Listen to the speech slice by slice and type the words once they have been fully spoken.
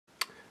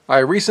I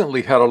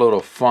recently had a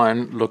little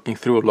fun looking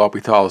through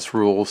L'Hopital's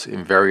rules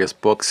in various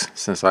books,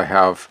 since I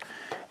have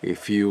a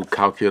few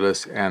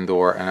calculus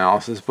and/or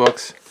analysis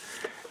books,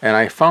 and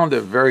I found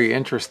it very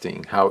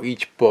interesting how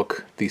each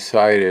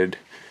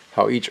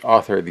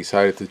author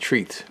decided to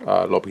treat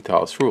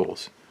L'Hopital's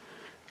rules.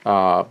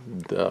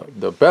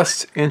 The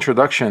best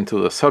introduction to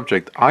the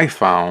subject I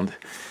found,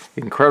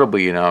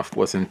 incredibly enough,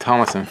 was in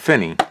Thomson and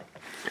Finney,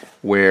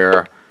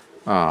 where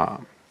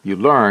you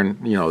learn,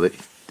 that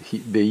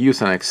they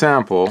use an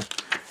example,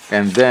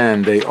 and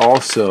then they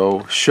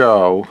also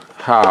show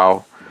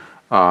how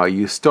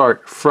you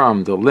start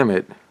from the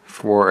limit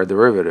for a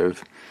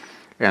derivative,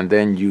 and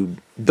then you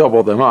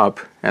double them up,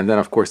 and then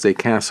of course they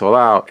cancel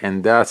out,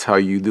 and that's how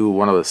you do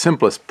one of the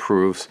simplest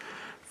proofs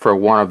for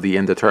one of the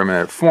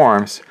indeterminate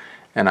forms.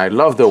 And I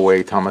love the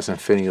way Thomson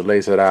and Finney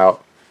lays it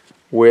out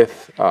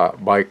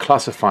by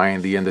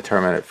classifying the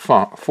indeterminate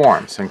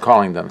forms and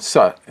calling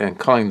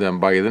them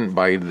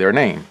by their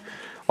name,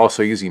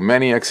 also using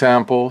many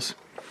examples.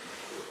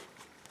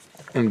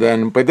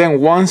 But then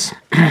once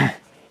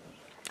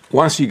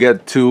you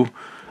get to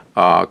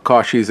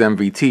Cauchy's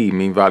MVT,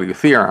 mean value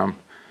theorem,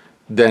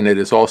 then it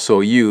is also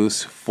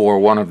used for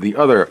one of the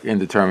other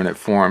indeterminate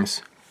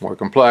forms, more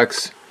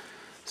complex.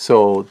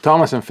 So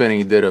Thomson and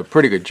Finney did a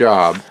pretty good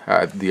job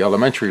at the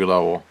elementary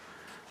level,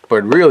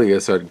 but really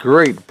it's a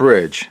great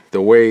bridge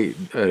the way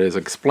it is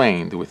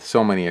explained with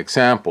so many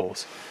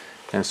examples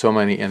and so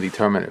many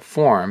indeterminate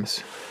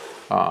forms.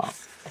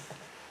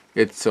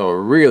 It's a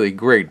really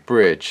great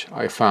bridge,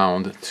 I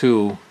found,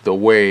 to the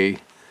way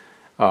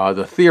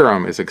the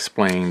theorem is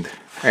explained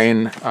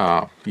in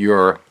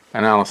your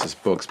analysis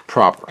books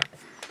proper.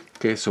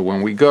 Okay, so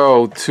when we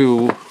go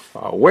to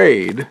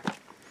Wade,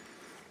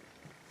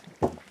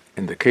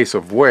 in the case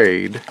of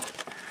Wade,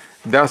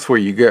 that's where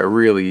you get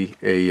really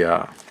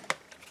a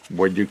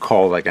what you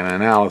call like an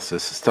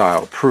analysis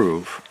style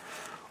proof,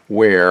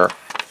 where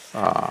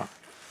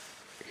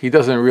he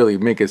doesn't really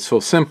make it so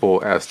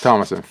simple as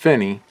Thomson and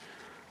Finney,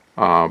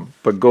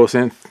 but goes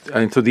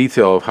into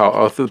detail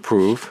of the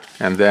proof,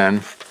 and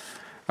then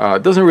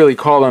doesn't really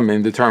call them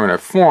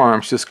indeterminate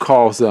forms, just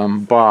calls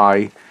them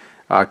by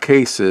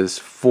cases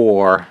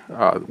for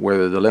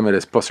whether the limit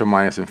is plus or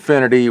minus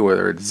infinity,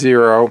 whether it's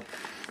 0.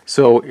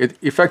 So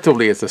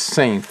effectively it's the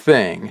same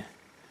thing,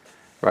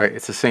 right?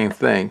 It's the same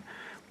thing.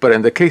 But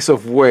in the case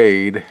of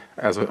Wade,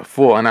 as a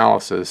full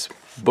analysis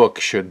book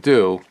should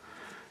do,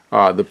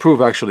 the proof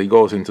actually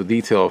goes into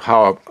detail of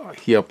how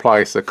he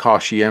applies the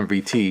Cauchy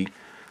MVT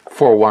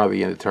for one of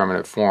the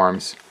indeterminate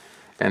forms,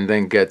 and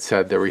then gets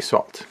at the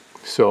result.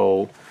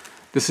 So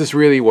this is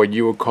really what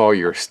you would call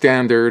your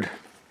standard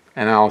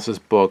analysis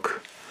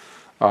book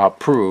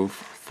proof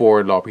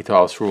for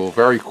L'Hopital's rule.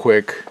 Very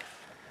quick,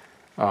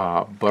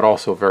 but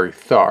also very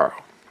thorough.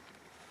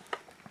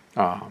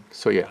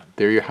 So yeah,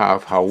 there you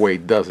have how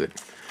Wade does it.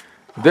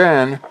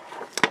 Then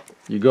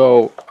you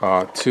go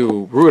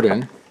to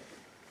Rudin,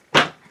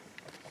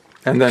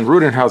 and then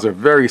Rudin has a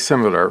very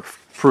similar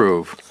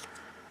proof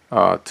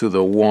to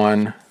the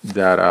one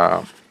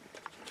that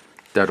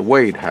that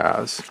Wade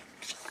has.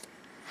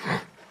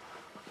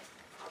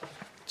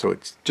 So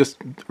it's just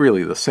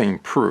really the same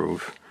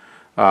proof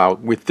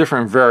with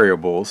different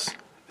variables,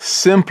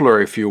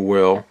 simpler if you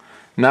will,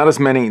 not as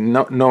many,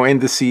 no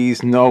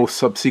indices, no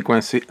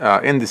subsequent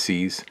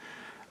indices,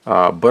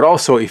 but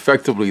also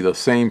effectively the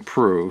same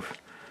proof,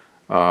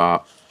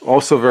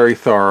 also very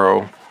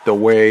thorough, the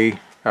way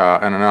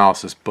an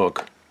analysis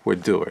book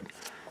would do it.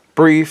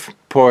 Brief,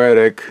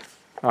 poetic,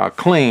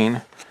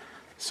 clean,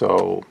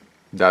 so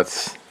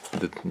that's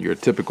your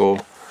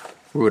typical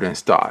Ruden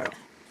style.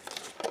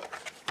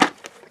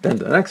 Then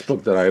the next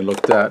book that I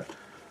looked at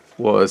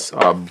was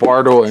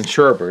Bardo and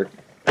Sherbert,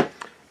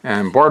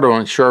 and Bardo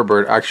and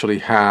Sherbert actually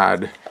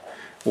had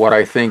what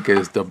I think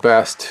is the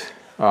best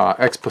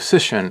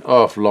exposition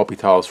of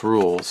L'Hopital's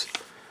rules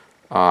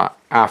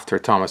after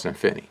Thomson and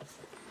Finney.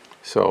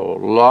 So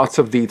lots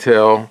of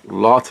detail,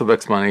 lots of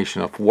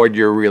explanation of what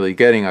you're really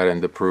getting at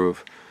in the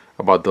proof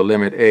about the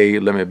limit A,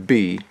 limit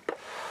B,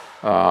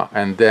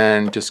 and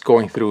then just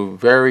going through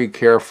very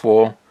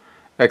careful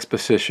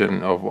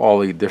exposition of all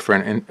the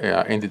different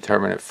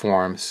indeterminate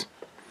forms.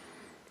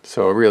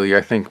 So really,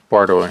 I think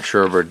Bardo and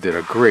Sherbert did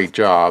a great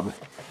job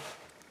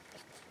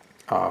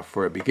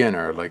for a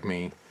beginner like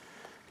me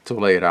to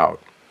lay it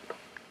out.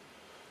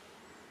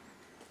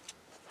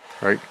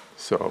 Right?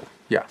 So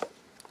yeah,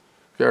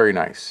 very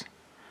nice.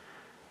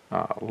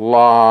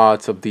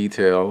 Lots of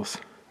details,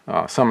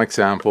 some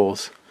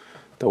examples,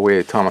 the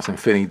way Thomson and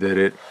Finney did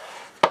it,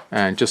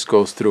 and just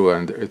goes through,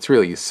 and it's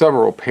really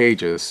several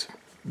pages,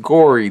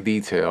 gory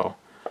detail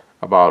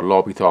about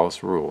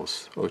L'Hopital's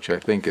rules, which I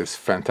think is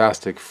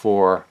fantastic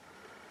for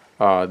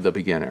the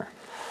beginner.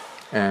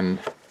 And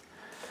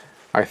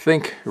I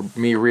think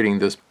me reading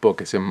this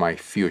book is in my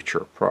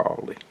future,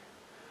 probably.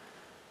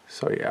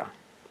 So yeah,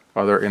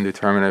 other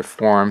indeterminate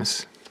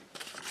forms.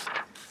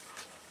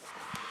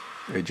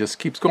 It just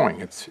keeps going.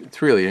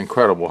 It's really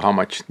incredible how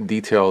much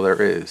detail there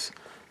is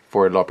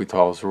for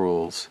L'Hopital's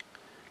rules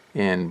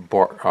in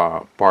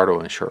Bardo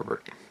and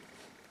Sherbert.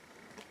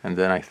 And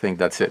then I think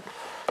that's it.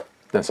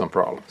 Then some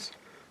problems.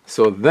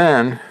 So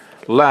then,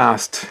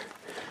 last,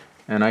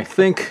 and I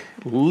think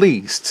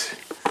least,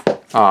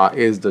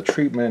 is the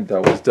treatment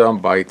that was done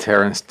by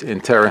Terence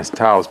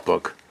Taos'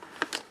 book,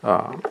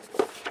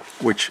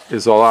 which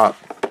is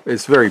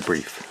it's very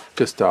brief.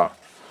 Just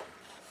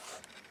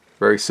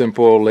very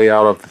simple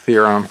layout of the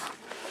theorem,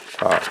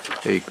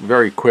 a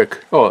very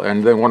quick,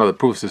 and then one of the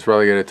proofs is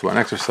relegated to an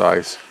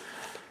exercise,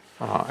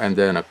 and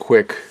then a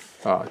quick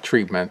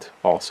treatment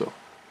also.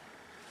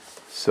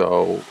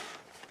 So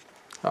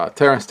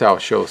Terence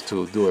Taos shows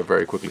to do it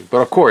very quickly.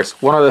 But of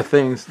course, one of the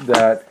things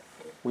that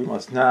we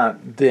must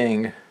not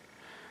ding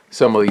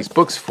some of these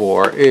books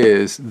for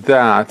is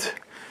that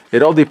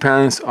it all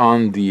depends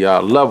on the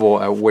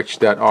level at which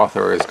that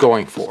author is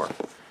going for.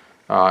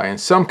 In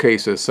some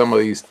cases, some of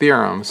these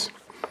theorems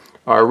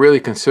are really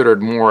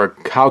considered more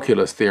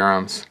calculus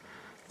theorems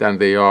than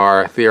they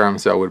are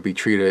theorems that would be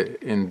treated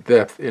in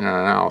depth in an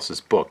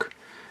analysis book.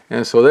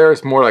 And so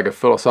there's more like a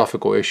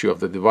philosophical issue of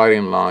the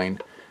dividing line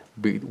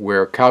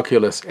where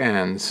calculus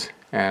ends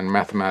and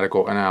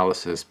mathematical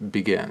analysis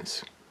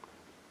begins.